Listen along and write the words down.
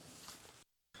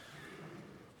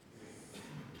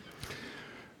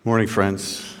Morning,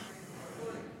 friends.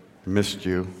 Missed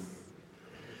you.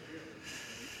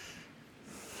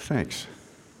 Thanks.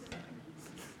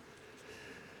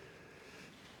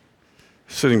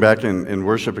 Sitting back in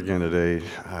worship again today,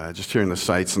 just hearing the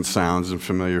sights and sounds and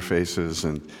familiar faces,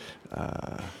 and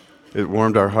it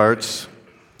warmed our hearts.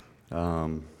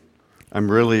 I'm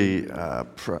really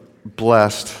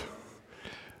blessed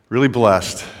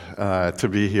to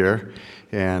be here,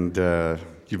 and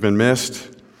you've been missed.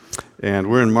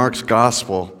 And we're in Mark's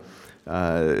Gospel.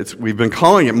 We've been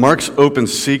calling it Mark's Open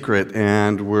Secret,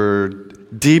 and we're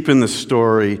deep in the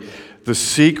story. The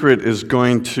secret is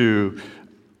going to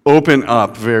open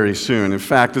up very soon. In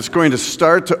fact, it's going to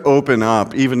start to open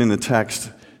up even in the text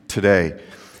today.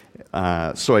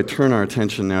 So I turn our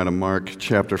attention now to Mark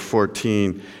chapter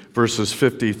 14, verses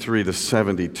 53 to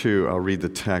 72. I'll read the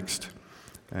text,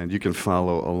 and you can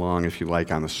follow along if you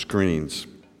like on the screens.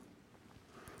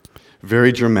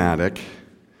 Very dramatic,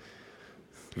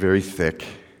 very thick.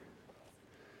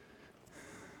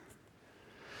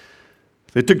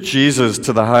 They took Jesus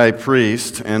to the high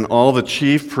priest, and all the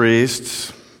chief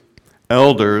priests,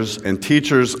 elders, and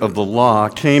teachers of the law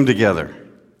came together.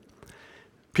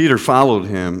 Peter followed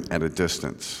him at a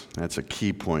distance. That's a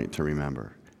key point to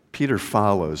remember. Peter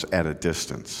follows at a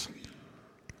distance.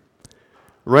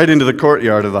 Right into the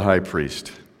courtyard of the high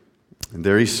priest. And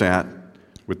there he sat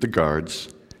with the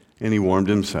guards, and he warmed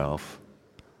himself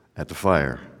at the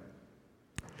fire.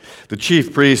 The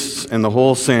chief priests and the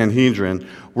whole Sanhedrin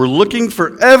were looking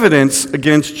for evidence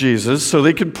against Jesus so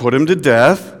they could put him to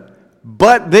death,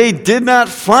 but they did not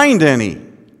find any.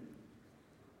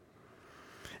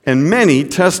 And many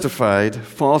testified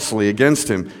falsely against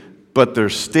him, but their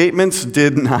statements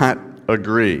did not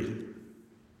agree.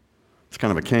 It's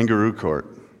kind of a kangaroo court.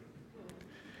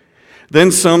 Then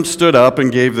some stood up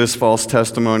and gave this false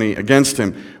testimony against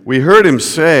him. We heard him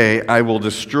say, "I will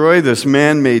destroy this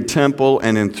man-made temple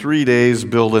and in 3 days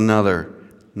build another,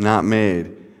 not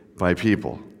made by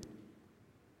people."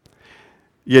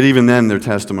 Yet even then their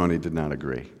testimony did not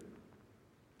agree.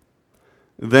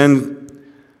 Then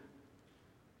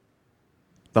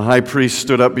the high priest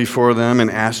stood up before them and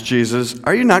asked Jesus,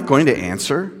 "Are you not going to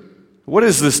answer? What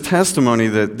is this testimony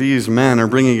that these men are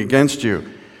bringing against you?"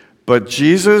 But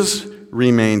Jesus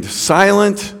remained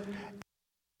silent and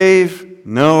gave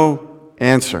no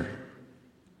answer.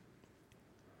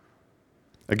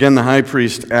 Again, the high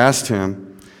priest asked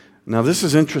him, now this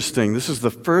is interesting, this is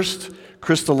the first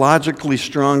Christologically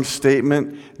strong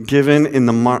statement given in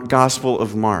the Gospel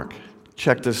of Mark.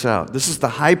 Check this out. This is the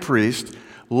high priest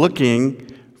looking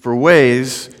for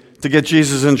ways to get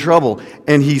Jesus in trouble.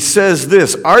 And he says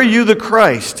this, "Are you the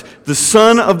Christ, the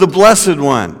Son of the Blessed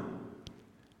One?"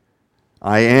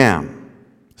 "I am,"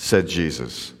 said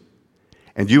Jesus.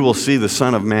 "And you will see the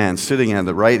Son of Man sitting at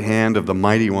the right hand of the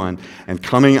Mighty One and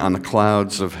coming on the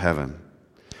clouds of heaven."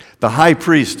 The high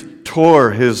priest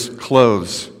tore his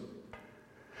clothes,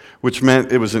 which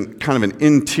meant it was kind of an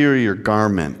interior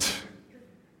garment.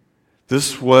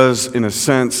 This was, in a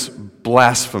sense,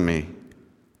 blasphemy.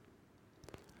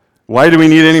 "Why do we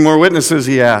need any more witnesses?"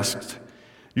 he asked.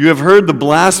 "You have heard the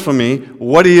blasphemy.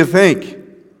 What do you think?"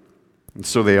 And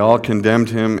so they all condemned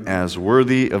him as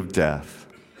worthy of death.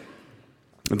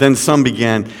 But then some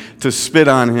began to spit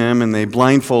on him, and they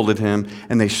blindfolded him,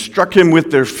 and they struck him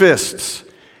with their fists,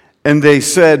 and they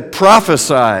said,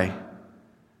 "Prophesy."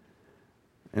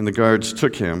 And the guards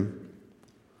took him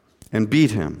and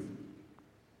beat him.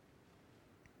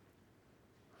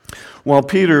 While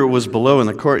Peter was below in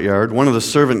the courtyard, one of the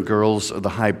servant girls of the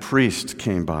high priest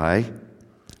came by.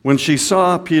 When she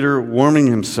saw Peter warming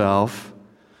himself,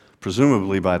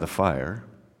 presumably by the fire,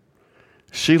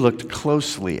 she looked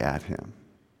closely at him.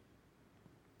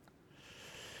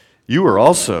 "You were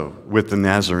also with the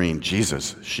Nazarene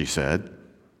Jesus," she said.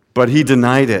 But he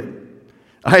denied it.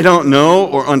 "I don't know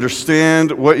or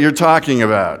understand what you're talking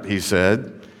about," he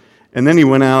said. And then he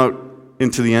went out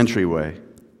into the entryway.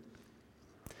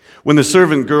 When the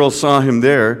servant girl saw him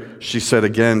there, she said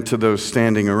again to those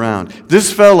standing around,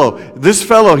 this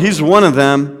fellow, he's one of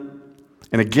them."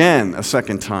 And again, a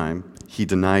second time, he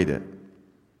denied it.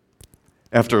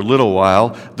 After a little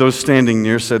while, those standing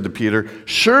near said to Peter,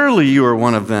 "Surely you are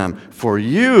one of them, for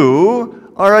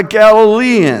you are a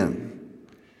Galilean."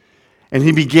 And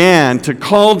he began to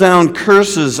call down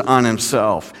curses on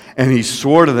himself, and he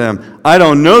swore to them, "I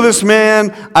don't know this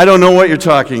man, I don't know what you're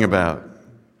talking about."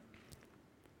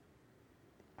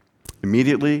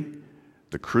 Immediately,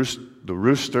 the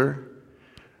rooster,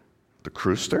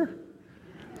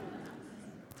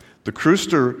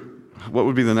 what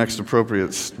would be the next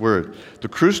appropriate word? The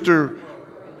rooster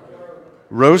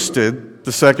roasted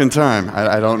the second time.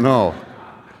 I don't know.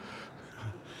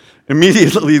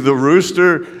 Immediately the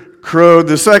rooster crowed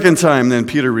the second time. Then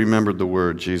Peter remembered the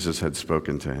word Jesus had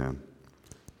spoken to him.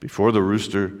 Before the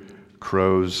rooster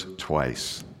crows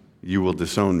twice, you will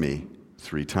disown me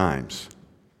 3 times.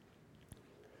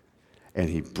 And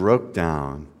he broke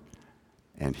down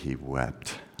and he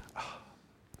wept.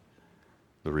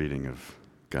 The reading of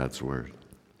God's word.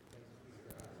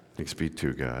 Thanks be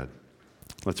to God.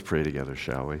 Let's pray together,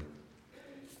 shall we?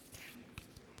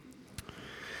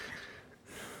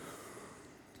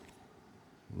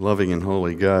 Loving and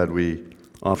holy God, we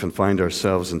often find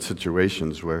ourselves in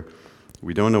situations where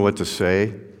we don't know what to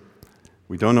say,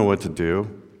 we don't know what to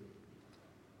do.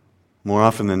 More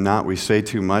often than not, we say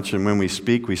too much, and when we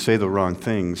speak, we say the wrong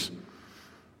things.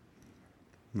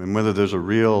 And whether there's a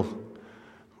real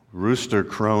rooster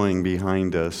crowing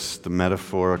behind us, the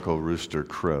metaphorical rooster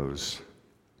crows.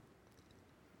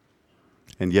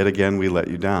 And yet again, we let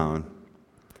you down,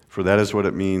 for that is what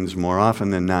it means more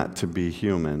often than not to be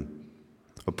human,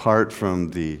 apart from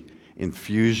the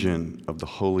infusion of the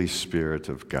Holy Spirit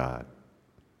of God.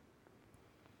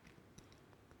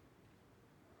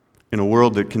 In a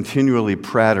world that continually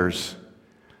pratters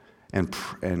and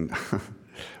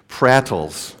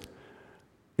prattles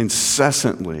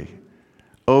incessantly,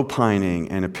 opining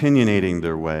and opinionating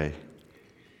their way,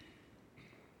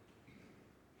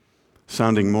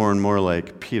 sounding more and more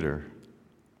like Peter,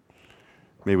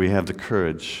 may we have the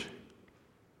courage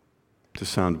to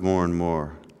sound more and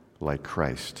more like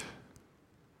Christ.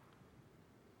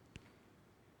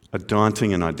 A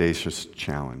daunting and audacious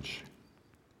challenge.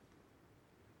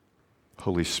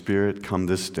 Holy Spirit, come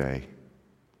this day.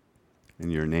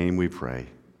 In your name we pray.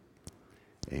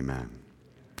 Amen.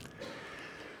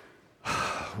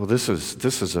 Well, this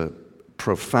is a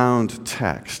profound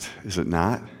text, is it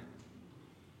not?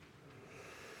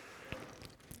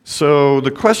 So the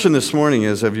question this morning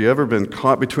is, have you ever been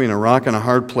caught between a rock and a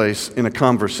hard place in a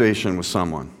conversation with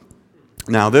someone?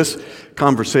 Now, this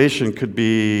conversation could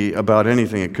be about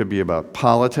anything. It could be about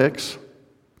politics.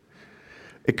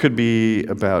 It could be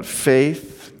about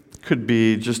faith. It could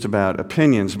be just about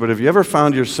opinions. But have you ever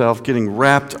found yourself getting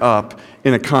wrapped up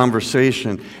in a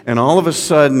conversation, and all of a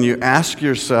sudden you ask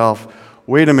yourself,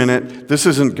 wait a minute, this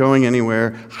isn't going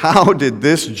anywhere. How did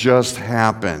this just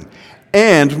happen?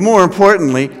 And more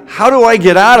importantly, how do I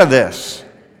get out of this?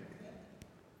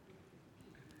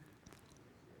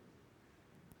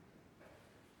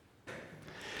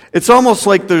 It's almost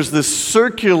like there's this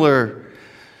circular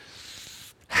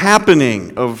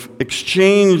happening of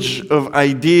exchange of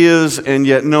ideas, and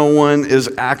yet no one is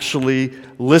actually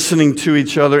listening to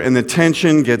each other, and the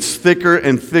tension gets thicker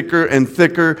and thicker and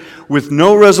thicker with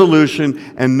no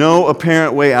resolution and no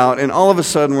apparent way out, and all of a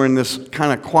sudden we're in this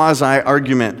kind of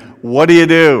quasi-argument. What do you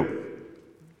do?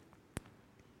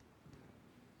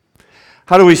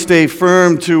 How do we stay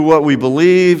firm to what we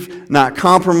believe, not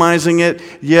compromising it,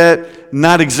 yet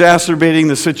not exacerbating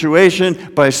the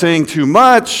situation by saying too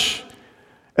much?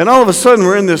 And all of a sudden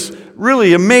we're in this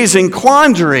really amazing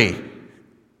quandary.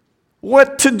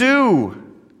 What to do?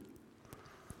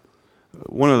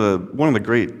 One of the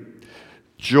great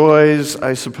joys,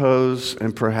 I suppose,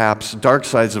 and perhaps dark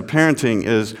sides of parenting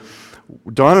is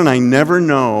Dawn and I never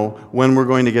know when we're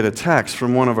going to get a text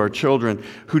from one of our children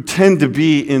who tend to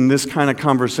be in this kind of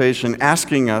conversation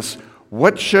asking us,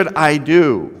 what should I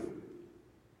do?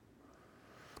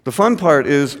 The fun part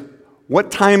is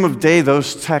what time of day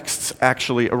those texts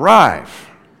actually arrive.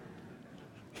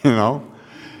 You know?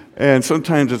 And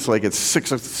sometimes it's like it's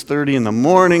 6:30 in the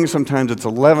morning, sometimes it's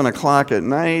 11 o'clock at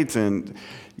night, and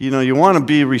you want to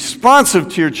be responsive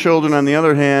to your children. On the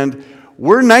other hand,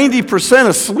 we're 90%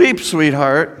 asleep,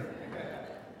 sweetheart.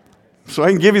 So I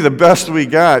can give you the best we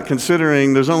got,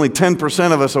 considering there's only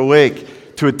 10% of us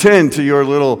awake to attend to your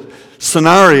little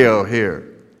scenario here.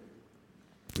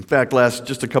 In fact,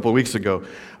 just a couple of weeks ago,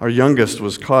 our youngest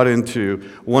was caught into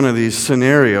one of these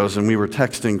scenarios, and we were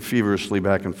texting feverishly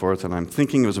back and forth, and I'm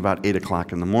thinking it was about 8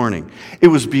 o'clock in the morning. It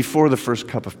was before the first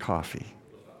cup of coffee.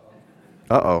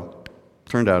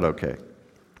 Turned out okay.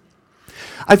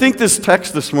 I think this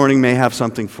text this morning may have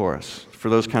something for us, for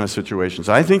those kind of situations.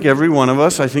 I think every one of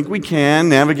us, we can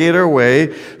navigate our way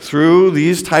through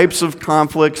these types of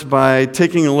conflicts by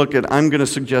taking a look at, I'm going to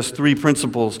suggest 3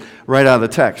 principles right out of the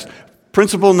text.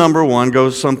 Principle number 1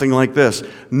 goes something like this.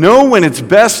 Know when it's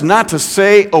best not to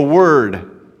say a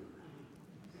word.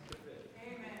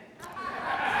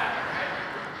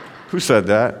 Who said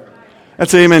that?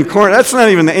 That's Amen Corner. That's not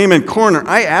even the Amen Corner.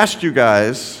 I asked you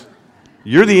guys.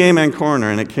 You're the Amen Corner,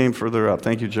 and it came further up.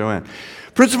 Thank you, Joanne.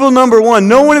 Principle number 1.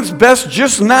 Know when it's best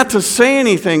just not to say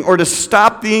anything or to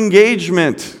stop the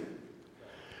engagement.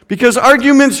 Because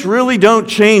arguments really don't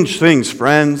change things,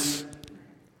 friends.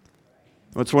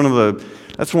 That's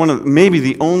maybe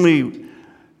the only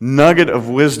nugget of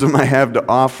wisdom I have to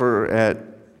offer at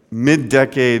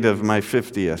mid-decade of my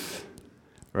 50th,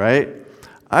 right?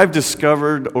 I've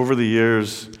discovered over the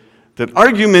years that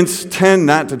arguments tend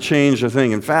not to change a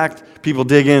thing. In fact, people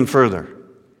dig in further,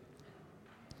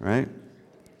 right?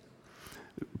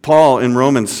 Paul in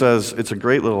Romans says, it's a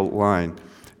great little line,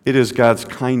 it is God's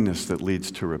kindness that leads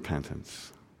to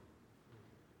repentance,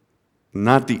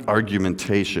 not the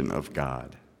argumentation of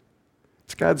God.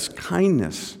 It's God's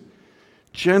kindness,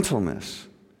 gentleness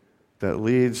that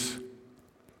leads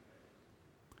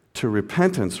to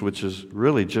repentance, which is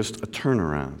really just a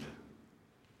turnaround.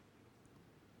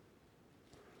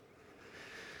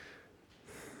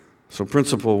 So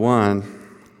principle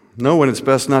 1, know when it's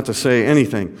best not to say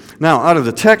anything. Now, out of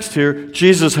the text here,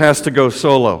 Jesus has to go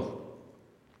solo.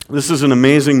 This is an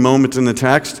amazing moment in the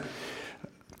text.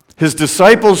 His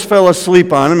disciples fell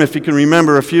asleep on him, if you can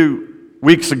remember a few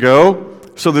weeks ago.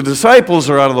 So the disciples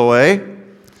are out of the way.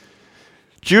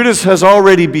 Judas has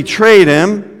already betrayed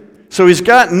him, so he's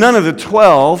got none of the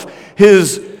 12.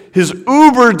 His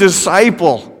uber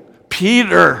disciple,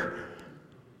 Peter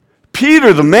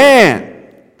the man,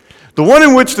 the one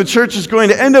in which the church is going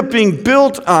to end up being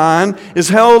built on, is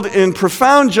held in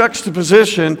profound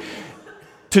juxtaposition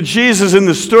to Jesus in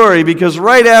the story, because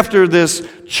right after this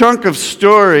chunk of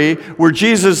story where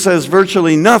Jesus says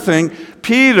virtually nothing,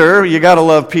 Peter, you got to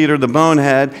love Peter the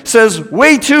bonehead, says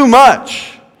way too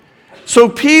much. So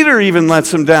Peter even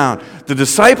lets him down. The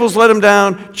disciples let him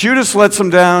down, Judas lets him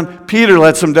down, Peter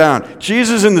lets him down.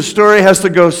 Jesus in the story has to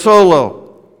go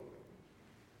solo.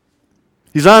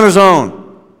 He's on his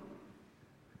own.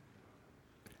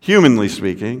 Humanly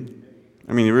speaking,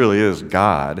 I mean, he really is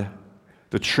God,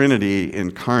 the Trinity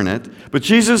incarnate, but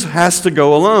Jesus has to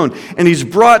go alone, and he's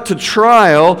brought to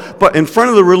trial, but in front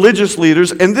of the religious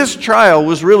leaders, and this trial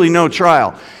was really no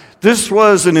trial. This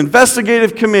was an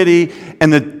investigative committee,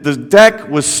 and the deck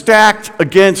was stacked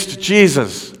against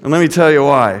Jesus, and let me tell you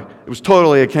why. It was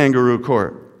totally a kangaroo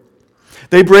court.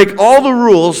 They break all the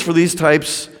rules for these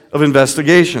types of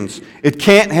investigations. It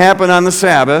can't happen on the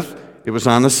Sabbath. It was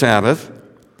on the Sabbath.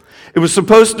 It was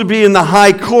supposed to be in the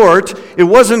high court. It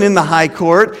wasn't in the high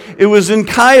court. It was in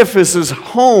Caiaphas'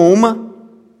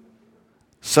 home.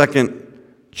 Second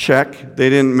check they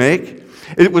didn't make.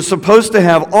 It was supposed to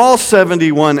have all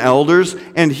 71 elders,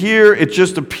 and here it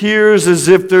just appears as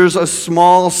if there's a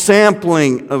small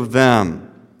sampling of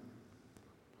them.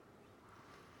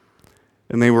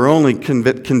 And they were only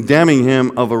condemning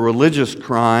him of a religious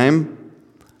crime,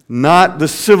 not the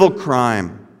civil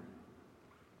crime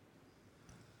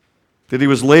that he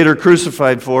was later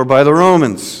crucified for by the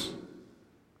Romans.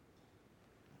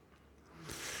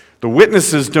 The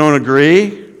witnesses don't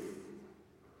agree.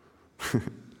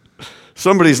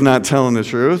 Somebody's not telling the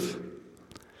truth.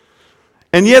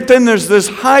 And yet then there's this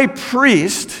high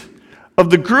priest of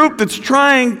the group that's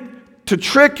trying to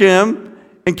trick him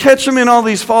and catch him in all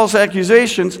these false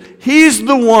accusations. He's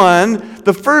the one,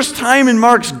 the first time in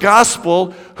Mark's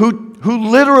gospel, who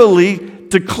literally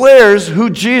declares who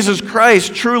Jesus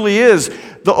Christ truly is.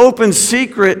 The open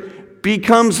secret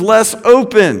becomes more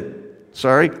open.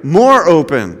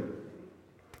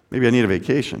 Maybe I need a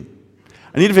vacation.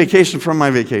 I need a vacation from my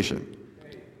vacation.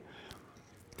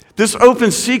 This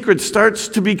open secret starts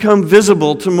to become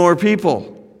visible to more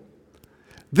people.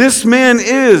 This man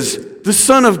is the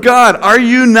Son of God. Are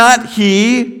you not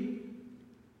he?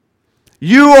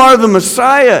 You are the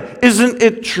Messiah. Isn't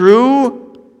it true?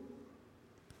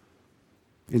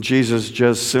 And Jesus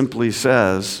just simply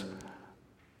says,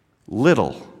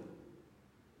 little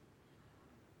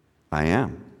I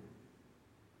am.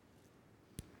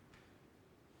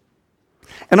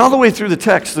 And all the way through the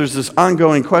text, there's this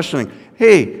ongoing questioning.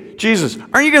 Hey, Jesus,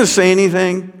 aren't you going to say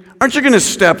anything? Aren't you going to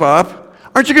step up?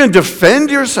 Aren't you going to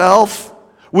defend yourself?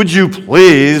 Would you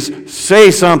please say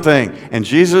something? And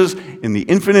Jesus, in the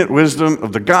infinite wisdom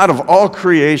of the God of all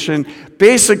creation,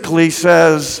 basically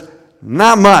says,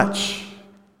 not much.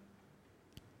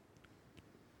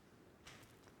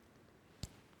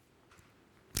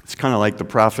 It's kind of like the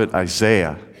prophet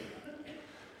Isaiah.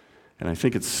 And I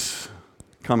think it's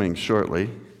coming shortly.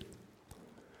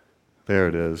 There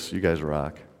it is. You guys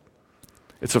rock.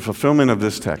 It's a fulfillment of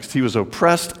this text. He was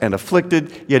oppressed and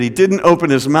afflicted, yet he didn't open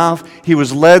his mouth. He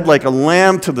was led like a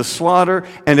lamb to the slaughter,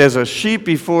 and as a sheep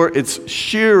before its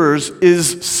shearers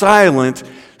is silent,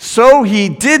 so he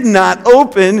did not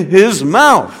open his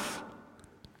mouth.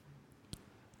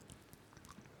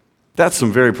 That's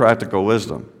some very practical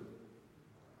wisdom.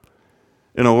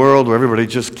 In a world where everybody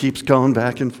just keeps going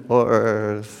back and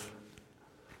forth.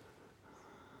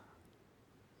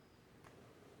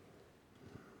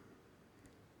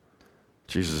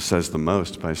 Jesus says the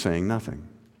most by saying nothing.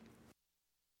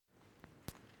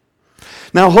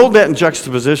 Now hold that in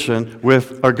juxtaposition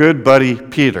with our good buddy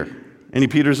Peter. Any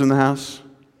Peters in the house?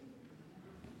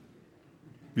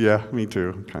 Yeah, me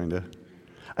too, kind of.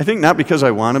 I think not because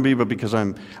I want to be, but because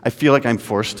I feel like I'm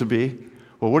forced to be.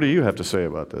 Well, what do you have to say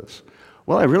about this?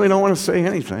 Well, I really don't want to say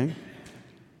anything.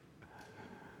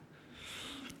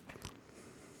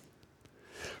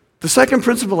 The second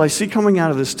principle I see coming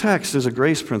out of this text is a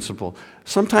grace principle.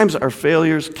 Sometimes our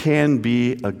failures can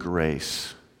be a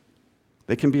grace.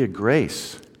 They can be a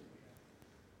grace.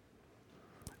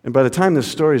 And by the time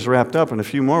this story is wrapped up in a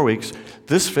few more weeks,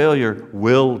 this failure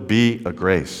will be a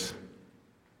grace.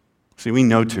 See, we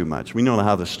know too much. We know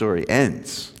how the story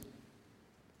ends.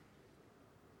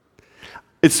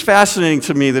 It's fascinating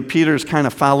to me that Peter's kind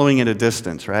of following at a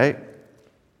distance, right?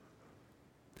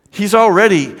 He's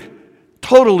already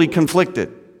totally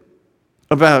conflicted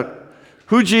about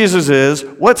who Jesus is,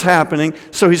 what's happening,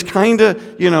 so he's kind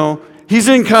of, he's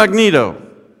incognito.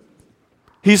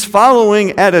 He's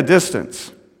following at a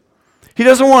distance. He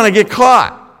doesn't want to get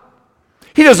caught.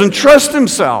 He doesn't trust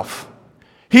himself.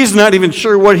 He's not even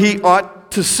sure what he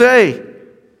ought to say.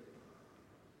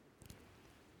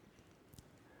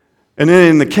 And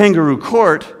then in the kangaroo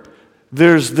court,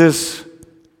 there's this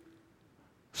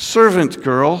servant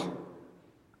girl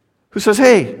who says,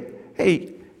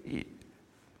 hey,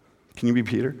 can you be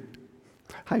Peter?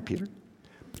 Hi, Peter.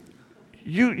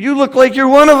 You look like you're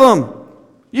one of them.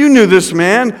 You knew this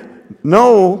man.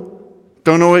 No,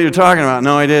 don't know what you're talking about.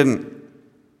 No, I didn't.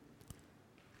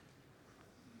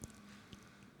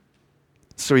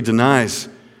 So he denies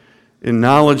in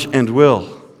knowledge and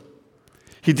will.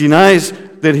 He denies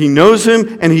that he knows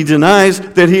him, and he denies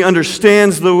that he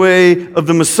understands the way of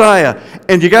the Messiah.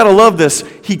 And you got to love this.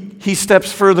 He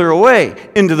steps further away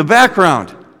into the background.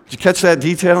 Did you catch that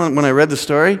detail when I read the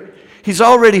story? He's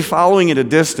already following at a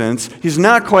distance. He's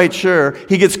not quite sure.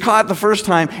 He gets caught the first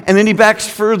time, and then he backs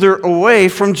further away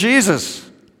from Jesus.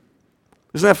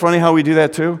 Isn't that funny how we do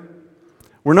that too?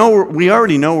 We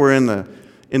already know we're in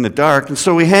the dark, and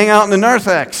so we hang out in the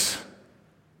narthex.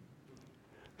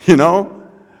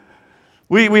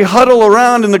 We huddle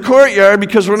around in the courtyard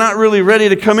because we're not really ready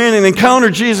to come in and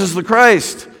encounter Jesus the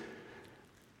Christ.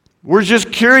 We're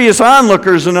just curious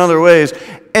onlookers in other ways.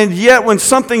 And yet when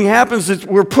something happens,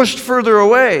 we're pushed further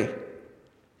away.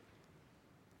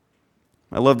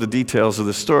 I love the details of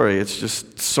the story. It's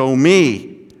just so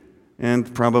me,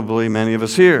 and probably many of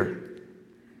us here.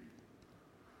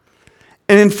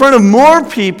 And in front of more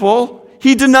people,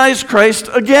 he denies Christ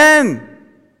again.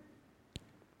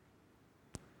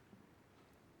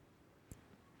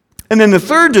 And then the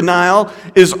third denial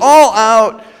is all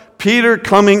out Peter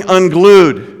coming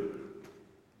unglued.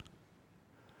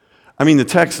 I mean, the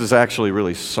text is actually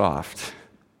really soft.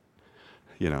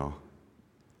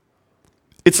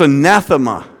 It's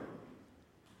anathema.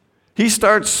 He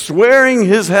starts swearing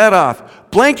his head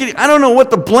off. Blanket, I don't know what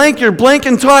the blank you're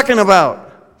blanking talking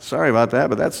about. Sorry about that,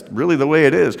 but that's really the way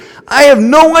it is. I have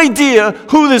no idea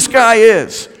who this guy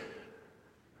is.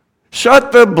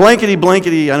 Shut the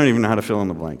blankety. I don't even know how to fill in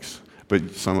the blanks,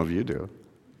 but some of you do.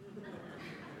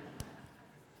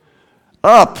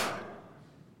 Up.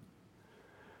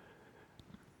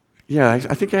 Yeah, I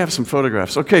think I have some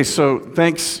photographs. Okay, so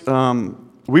thanks.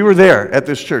 We were there at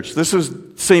this church. This is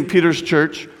St. Peter's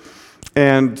Church,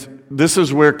 and this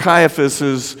is where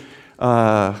Caiaphas's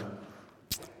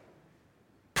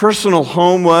personal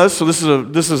home was. So this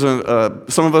is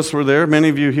some of us were there. Many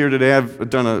of you here today, I've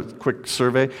done a quick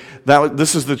survey.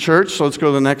 This is the church, so let's go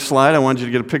to the next slide. I wanted you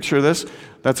to get a picture of this.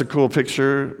 That's a cool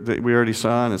picture that we already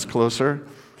saw, and it's closer.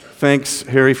 Thanks,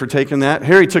 Harry, for taking that.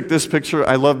 Harry took this picture.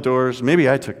 I love doors.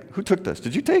 Who took this?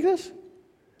 Did you take this?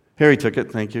 Harry took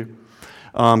it. Thank you.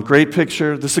 Great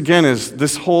picture. This, again, is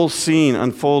this whole scene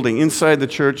unfolding inside the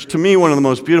church. To me, one of the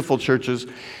most beautiful churches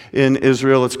in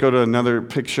Israel. Let's go to another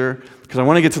picture, because I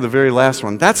want to get to the very last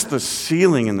one. That's the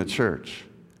ceiling in the church.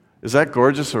 Is that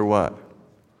gorgeous or what?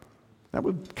 That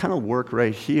would kind of work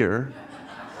right here.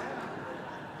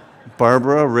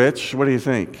 Barbara, Rich, what do you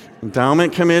think?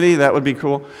 Endowment committee, that would be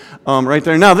cool. Right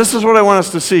there. Now, this is what I want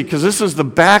us to see, because this is the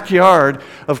backyard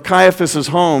of Caiaphas's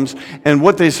homes, and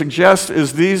what they suggest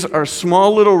is these are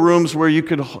small little rooms where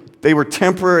they were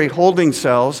temporary holding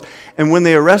cells, and when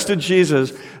they arrested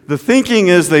Jesus, the thinking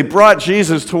is they brought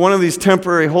Jesus to one of these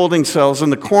temporary holding cells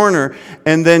in the corner,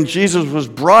 and then Jesus was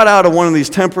brought out of one of these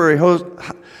temporary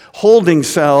holding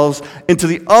cells into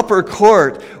the upper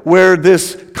court where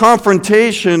this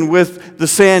confrontation with the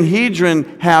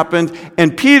Sanhedrin happened,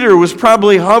 and Peter was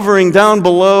probably hovering down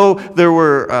below. There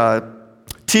were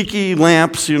tiki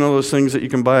lamps, you know, those things that you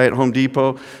can buy at Home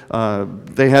Depot.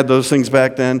 They had those things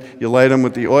back then. You light them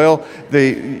with the oil.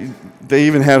 They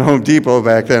even had Home Depot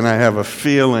back then, I have a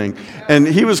feeling. And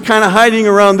he was kind of hiding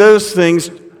around those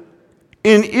things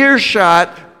in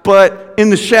earshot, but in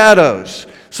the shadows.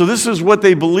 So this is what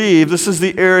they believe. This is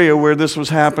the area where this was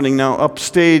happening. Now,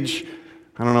 upstage,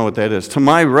 I don't know what that is. To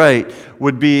my right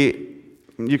would be,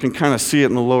 you can kind of see it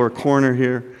in the lower corner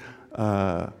here,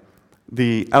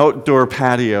 the outdoor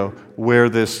patio where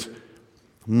this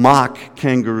mock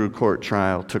kangaroo court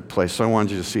trial took place. So I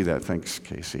wanted you to see that. Thanks,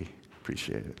 Casey.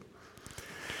 Appreciate it.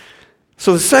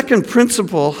 So the second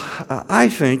principle, I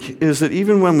think, is that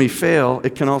even when we fail,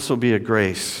 it can also be a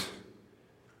grace.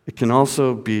 It can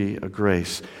also be a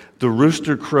grace. The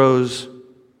rooster crows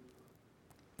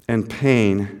and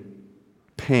pain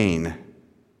can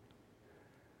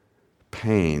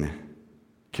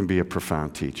be a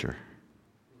profound teacher.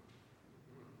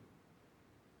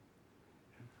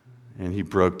 And he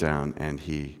broke down and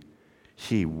he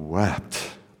wept.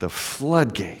 The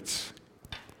floodgates.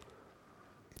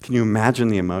 Can you imagine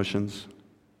the emotions?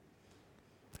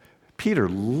 Peter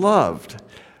loved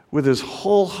with his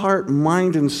whole heart,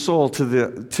 mind, and soul to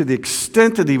the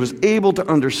extent that he was able to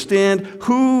understand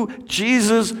who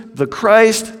Jesus, the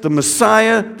Christ, the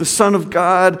Messiah, the Son of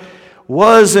God,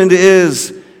 was and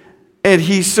is. And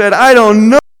he said, I don't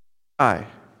know why.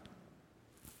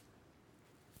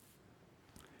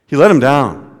 He let him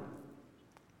down.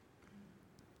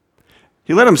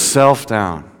 He let himself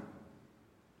down.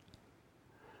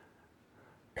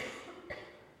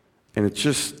 And it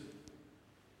just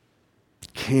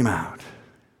came out.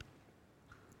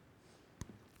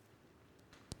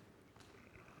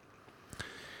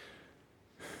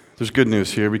 There's good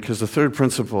news here because the third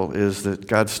principle is that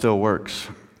God still works.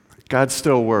 God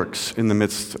still works in the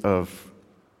midst of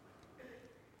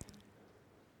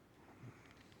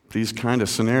these kind of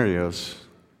scenarios,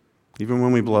 even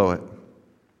when we blow it.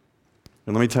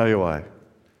 And let me tell you why.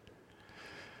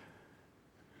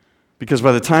 Because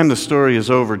by the time the story is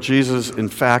over, Jesus, in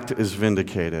fact, is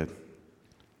vindicated.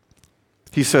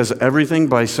 He says everything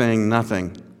by saying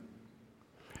nothing.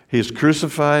 He is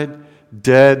crucified,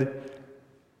 dead,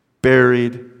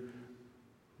 buried,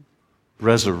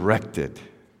 resurrected.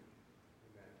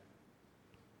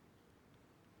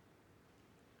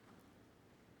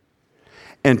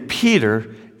 And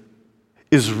Peter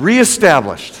is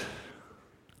reestablished.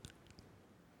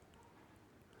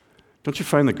 Don't you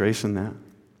find the grace in that?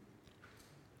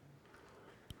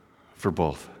 For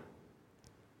both.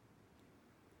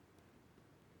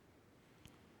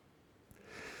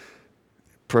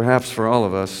 Perhaps for all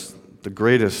of us, the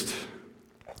greatest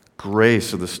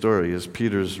grace of the story is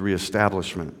Peter's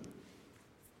reestablishment.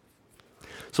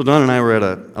 So Don and I were at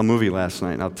a movie last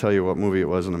night, and I'll tell you what movie it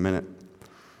was in a minute.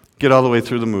 Get all the way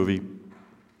through the movie,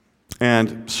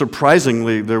 and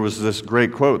surprisingly, there was this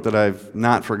great quote that I've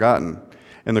not forgotten.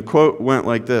 And the quote went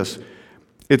like this: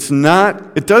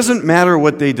 it doesn't matter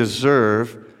what they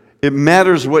deserve, it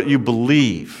matters what you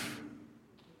believe.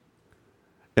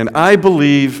 And I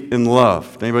believe in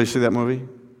love. Did anybody see that movie?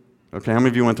 Okay, how many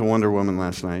of you went to Wonder Woman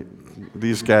last night?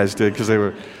 These guys did because they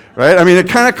were, right? I mean, it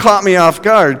kind of caught me off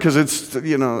guard because it's,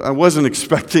 I wasn't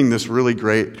expecting this really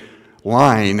great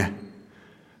line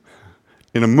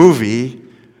in a movie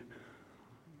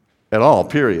at all,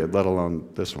 period, let alone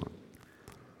this one.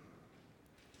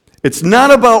 It's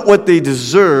not about what they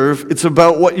deserve, it's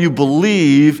about what you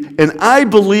believe, and I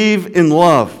believe in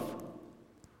love.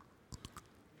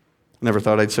 Never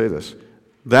thought I'd say this.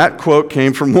 That quote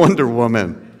came from Wonder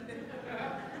Woman.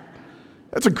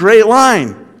 That's a great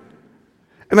line.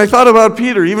 And I thought about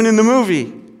Peter, even in the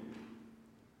movie.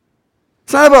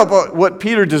 It's not about what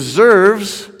Peter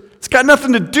deserves. It's got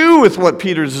nothing to do with what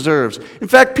Peter deserves. In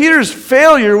fact, Peter's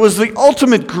failure was the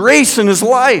ultimate grace in his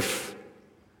life.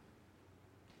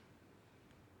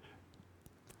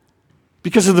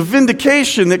 Because of the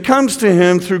vindication that comes to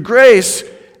him through grace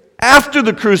after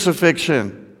the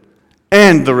crucifixion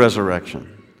and the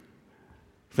resurrection.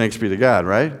 Thanks be to God,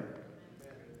 right?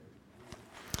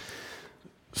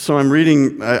 So I'm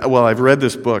reading, I've read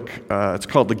this book. It's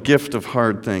called The Gift of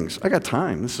Hard Things. I got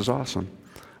time. This is awesome.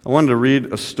 I wanted to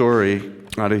read a story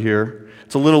out of here.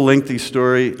 It's a little lengthy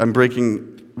story. I'm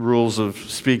breaking rules of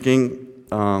speaking.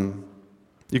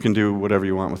 You can do whatever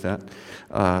you want with that.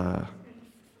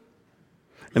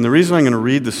 And the reason I'm going to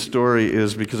read the story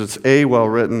is because it's A, well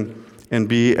written, and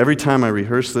B, every time I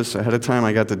rehearse this ahead of time,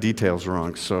 I got the details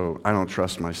wrong, so I don't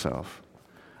trust myself.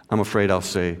 I'm afraid I'll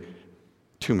say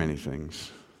too many things.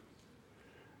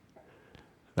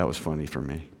 That was funny for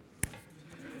me.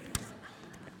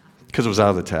 Because it was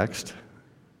out of the text.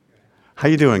 How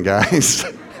you doing, guys?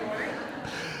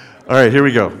 All right, here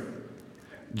we go.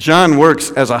 John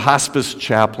works as a hospice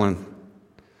chaplain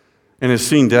and has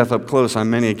seen death up close on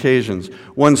many occasions.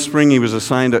 One spring, he was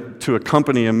assigned to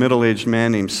accompany a middle-aged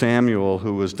man named Samuel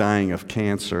who was dying of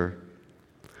cancer.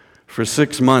 For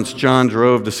 6 months, John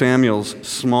drove to Samuel's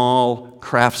small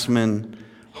craftsman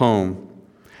home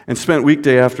and spent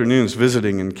weekday afternoons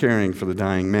visiting and caring for the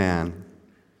dying man.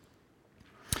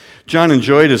 John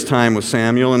enjoyed his time with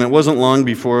Samuel, and it wasn't long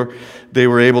before they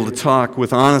were able to talk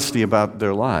with honesty about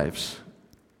their lives.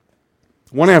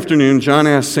 One afternoon, John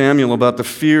asked Samuel about the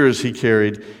fears he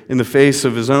carried in the face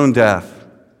of his own death.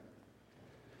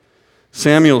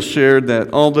 Samuel shared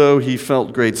that although he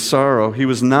felt great sorrow, he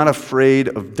was not afraid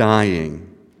of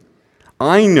dying.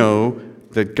 I know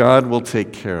that God will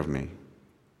take care of me.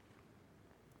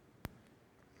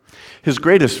 His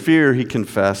greatest fear, he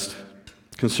confessed,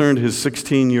 concerned his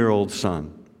 16-year-old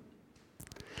son.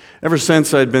 Ever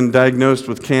since I'd been diagnosed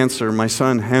with cancer, my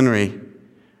son Henry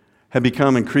had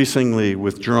become increasingly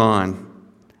withdrawn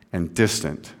and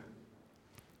distant.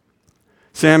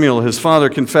 Samuel, his father,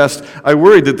 confessed, I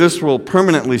worried that this will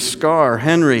permanently scar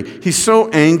Henry. He's so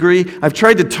angry. I've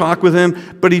tried to talk with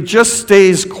him, but he just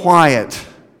stays quiet.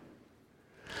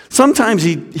 Sometimes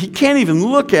he can't even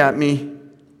look at me.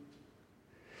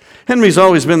 Henry's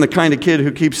always been the kind of kid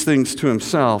who keeps things to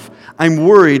himself. I'm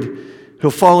worried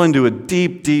he'll fall into a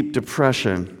deep, deep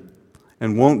depression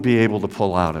and won't be able to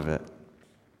pull out of it.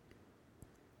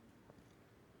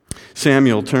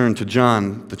 Samuel turned to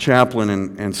John, the chaplain,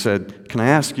 and said, Can I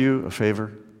ask you a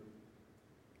favor?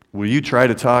 Will you try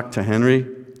to talk to Henry?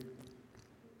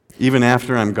 Even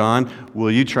after I'm gone,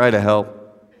 will you try to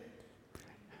help?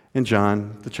 And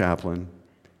John, the chaplain,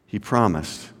 he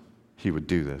promised he would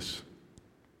do this.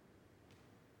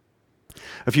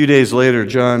 A few days later,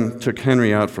 John took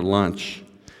Henry out for lunch.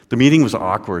 The meeting was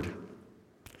awkward.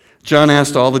 John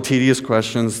asked all the tedious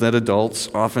questions that adults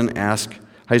often ask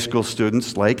high school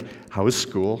students, like, how is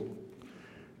school?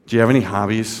 Do you have any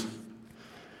hobbies?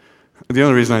 The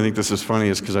only reason I think this is funny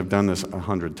is because I've done this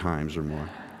 100 times or more.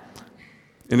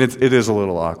 And it is a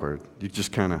little awkward. You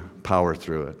just kind of power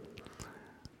through it.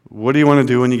 What do you want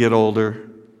to do when you get older?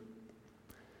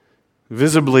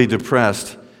 Visibly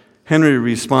depressed, Henry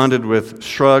responded with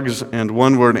shrugs and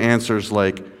one-word answers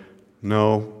like,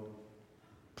 no,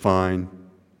 fine,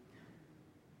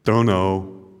 don't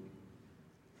know.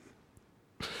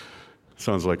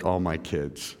 Sounds like all my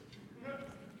kids.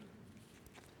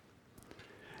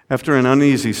 After an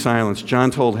uneasy silence, John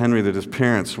told Henry that his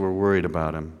parents were worried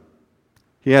about him.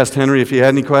 He asked Henry if he had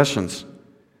any questions.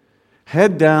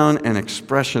 Head down and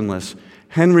expressionless,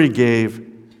 Henry gave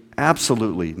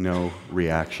absolutely no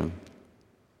reaction.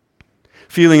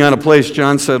 Feeling out of place,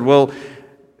 John said, well,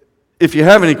 if you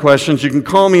have any questions, you can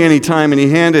call me anytime. And he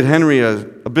handed Henry a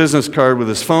business card with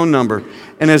his phone number.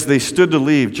 And as they stood to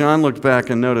leave, John looked back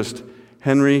and noticed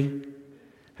Henry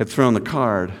had thrown the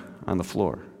card on the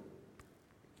floor.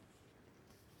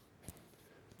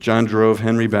 John drove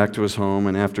Henry back to his home,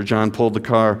 and after John pulled the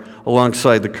car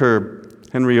alongside the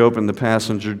curb, Henry opened the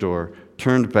passenger door,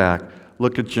 turned back,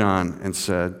 looked at John, and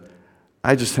said,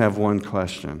 I just have one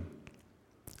question.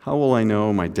 How will I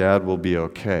know my dad will be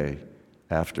okay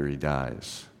after he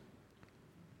dies?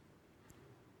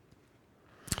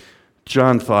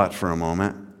 John thought for a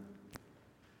moment.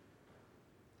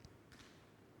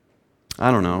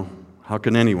 I don't know. How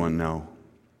can anyone know?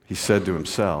 He said to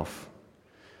himself.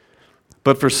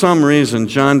 But for some reason,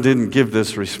 John didn't give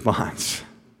this response.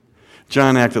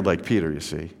 John acted like Peter, you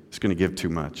see. He's going to give too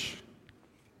much.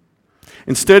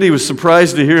 Instead, he was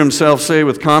surprised to hear himself say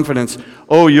with confidence,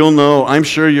 oh, you'll know. I'm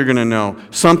sure you're going to know.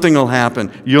 Something will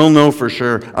happen. You'll know for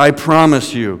sure. I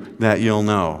promise you that you'll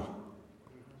know.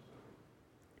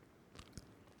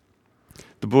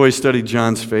 The boy studied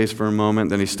John's face for a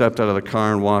moment, then he stepped out of the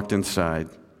car and walked inside.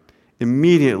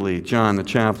 Immediately, John, the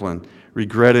chaplain,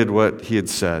 regretted what he had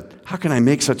said. How can I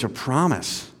make such a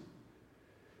promise?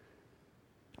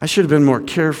 I should have been more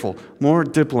careful, more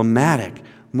diplomatic,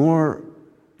 more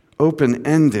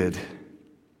open-ended.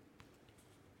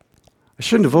 I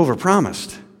shouldn't have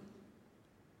overpromised.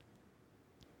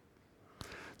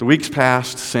 The weeks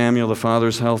passed, Samuel, the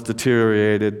father's health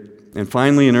deteriorated, and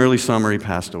finally in early summer he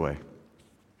passed away.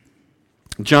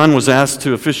 John was asked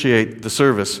to officiate the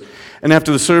service, and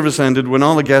after the service ended, when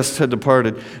all the guests had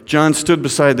departed, John stood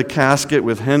beside the casket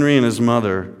with Henry and his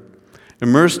mother.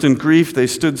 Immersed in grief, they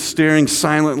stood staring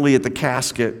silently at the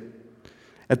casket,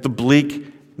 at the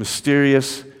bleak,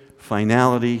 mysterious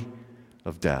finality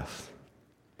of death.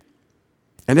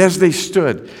 And as they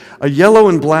stood, a yellow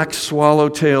and black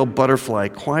swallowtail butterfly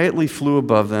quietly flew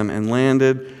above them and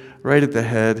landed right at the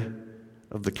head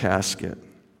of the casket.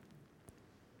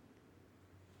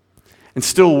 And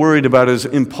still worried about his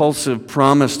impulsive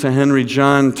promise to Henry,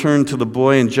 John turned to the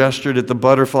boy and gestured at the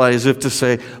butterfly as if to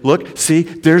say, "Look, see,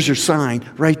 there's your sign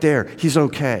right there. He's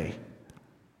okay."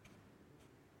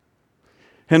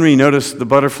 Henry noticed the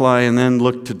butterfly and then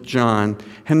looked to John.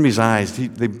 Henry's eyes,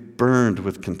 they burned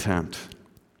with contempt.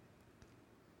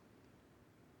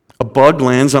 "A bug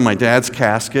lands on my dad's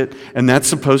casket, and that's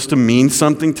supposed to mean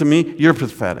something to me? You're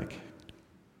pathetic."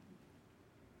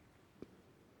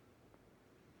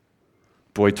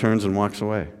 Boy turns and walks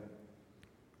away.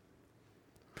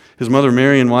 His mother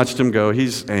Marion watched him go.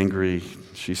 "He's angry,"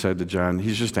 she said to John.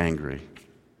 "He's just angry."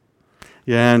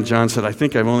 "Yeah," and John said, "I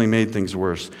think I've only made things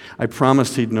worse. I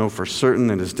promised he'd know for certain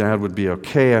that his dad would be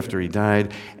okay after he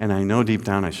died, and I know deep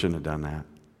down I shouldn't have done that."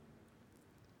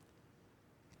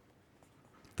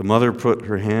 The mother put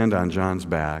her hand on John's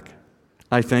back.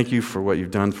 "I thank you for what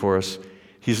you've done for us.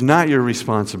 He's not your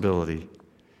responsibility.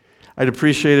 I'd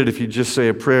appreciate it if you'd just say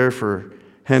a prayer for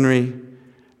Henry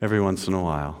every once in a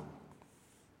while."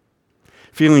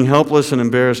 Feeling helpless and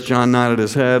embarrassed, John nodded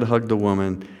his head, hugged the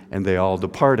woman, and they all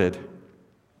departed.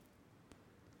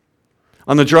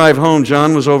 On the drive home,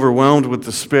 John was overwhelmed with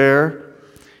despair.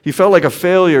 He felt like a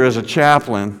failure as a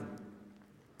chaplain.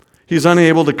 He's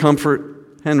unable to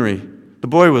comfort Henry. The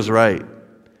boy was right.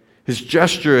 His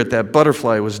gesture at that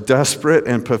butterfly was desperate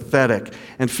and pathetic.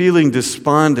 And feeling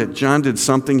despondent, John did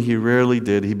something he rarely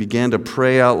did. He began to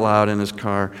pray out loud in his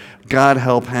car. "God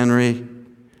help Henry.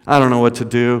 I don't know what to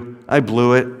do. I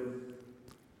blew it.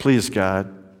 Please, God,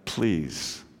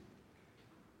 please."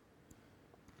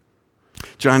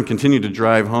 John continued to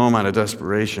drive home out of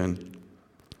desperation.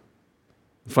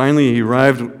 Finally, he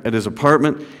arrived at his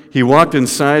apartment. He walked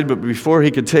inside, but before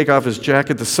he could take off his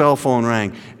jacket, the cell phone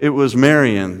rang. It was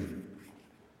Marion,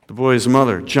 the boy's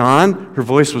mother. "John?" Her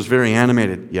voice was very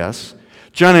animated. "Yes?"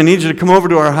 "John, I need you to come over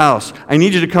to our house. I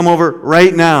need you to come over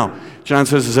right now." John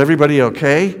says, "Is everybody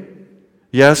okay?"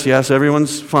 Yes,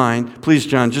 everyone's fine. "Please,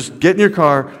 John, just get in your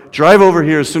car, drive over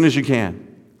here as soon as you can."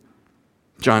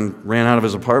 John ran out of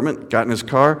his apartment, got in his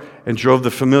car, and drove the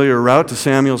familiar route to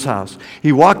Samuel's house.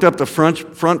 He walked up the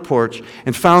front porch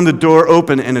and found the door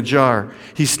open and ajar.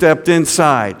 He stepped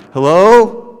inside.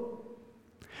 "Hello?"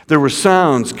 There were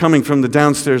sounds coming from the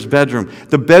downstairs bedroom,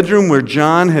 the bedroom where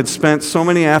John had spent so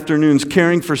many afternoons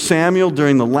caring for Samuel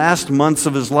during the last months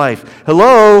of his life.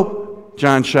 "Hello?"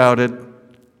 John shouted.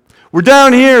 "We're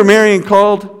down here," Marion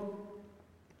called.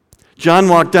 John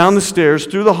walked down the stairs,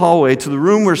 through the hallway, to the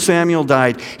room where Samuel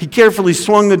died. He carefully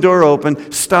swung the door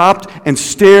open, stopped, and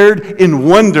stared in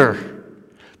wonder.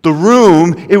 The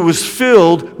room, it was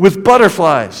filled with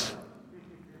butterflies.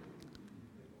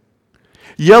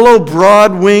 Yellow,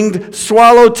 broad-winged,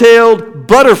 swallow-tailed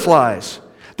butterflies.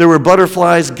 There were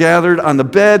butterflies gathered on the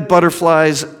bed,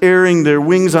 butterflies airing their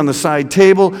wings on the side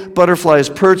table, butterflies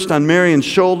perched on Marion's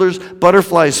shoulders,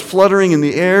 butterflies fluttering in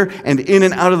the air and in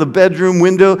and out of the bedroom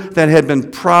window that had been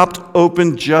propped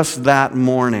open just that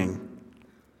morning.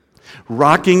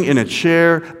 Rocking in a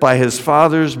chair by his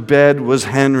father's bed was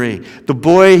Henry, the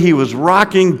boy he was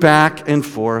rocking back and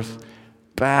forth,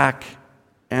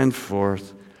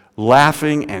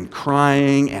 laughing and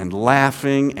crying and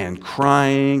laughing and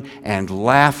crying and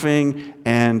laughing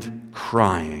and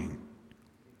crying.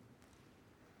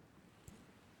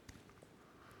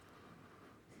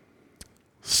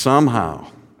 Somehow,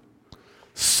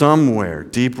 somewhere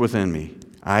deep within me,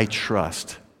 I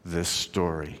trust this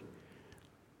story.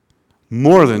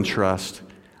 More than trust,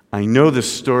 I know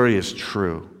this story is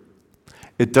true.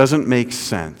 It doesn't make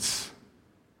sense.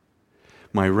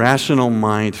 My rational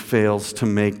mind fails to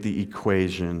make the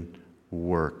equation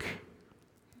work.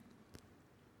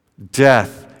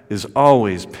 Death is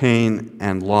always pain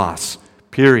and loss,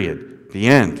 period. The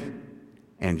end.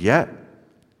 And yet,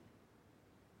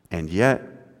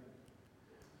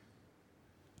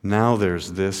 now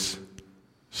there's this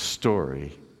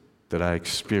story that I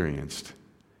experienced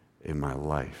in my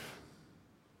life.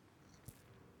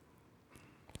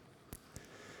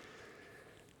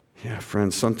 Yeah,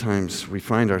 friends, sometimes we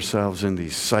find ourselves in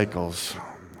these cycles.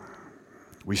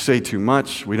 We say too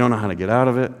much, we don't know how to get out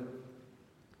of it.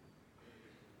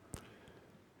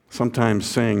 Sometimes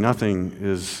saying nothing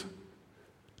is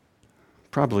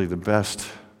probably the best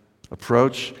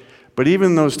approach. But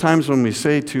even those times when we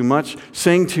say too much,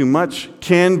 saying too much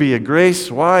can be a grace.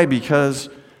 Why? Because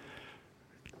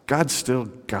God still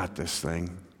got this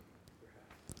thing.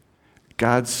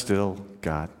 God still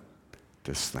got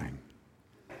this thing.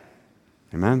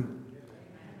 Amen?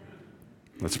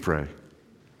 Let's pray.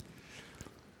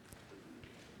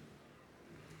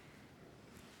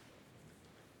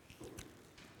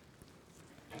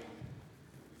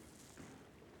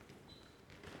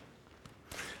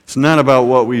 It's not about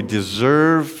what we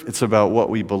deserve, it's about what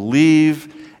we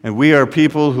believe. And we are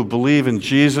people who believe in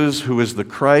Jesus, who is the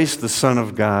Christ, the Son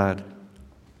of God.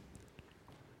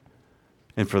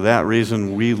 And for that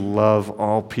reason, we love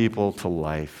all people to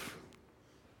life.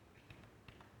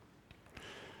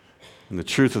 And the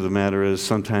truth of the matter is,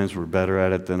 sometimes we're better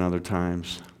at it than other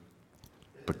times.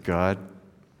 But God,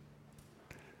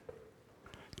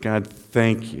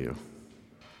 thank you.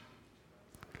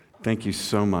 Thank you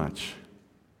so much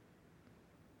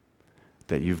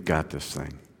that you've got this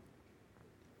thing.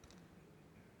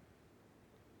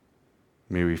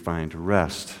 May we find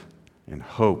rest and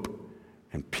hope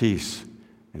and peace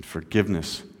and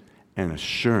forgiveness and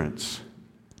assurance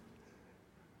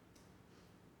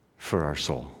for our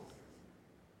soul.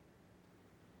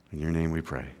 In your name we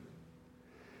pray.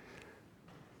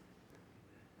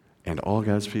 And all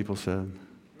God's people said,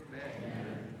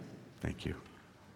 Amen. Thank you.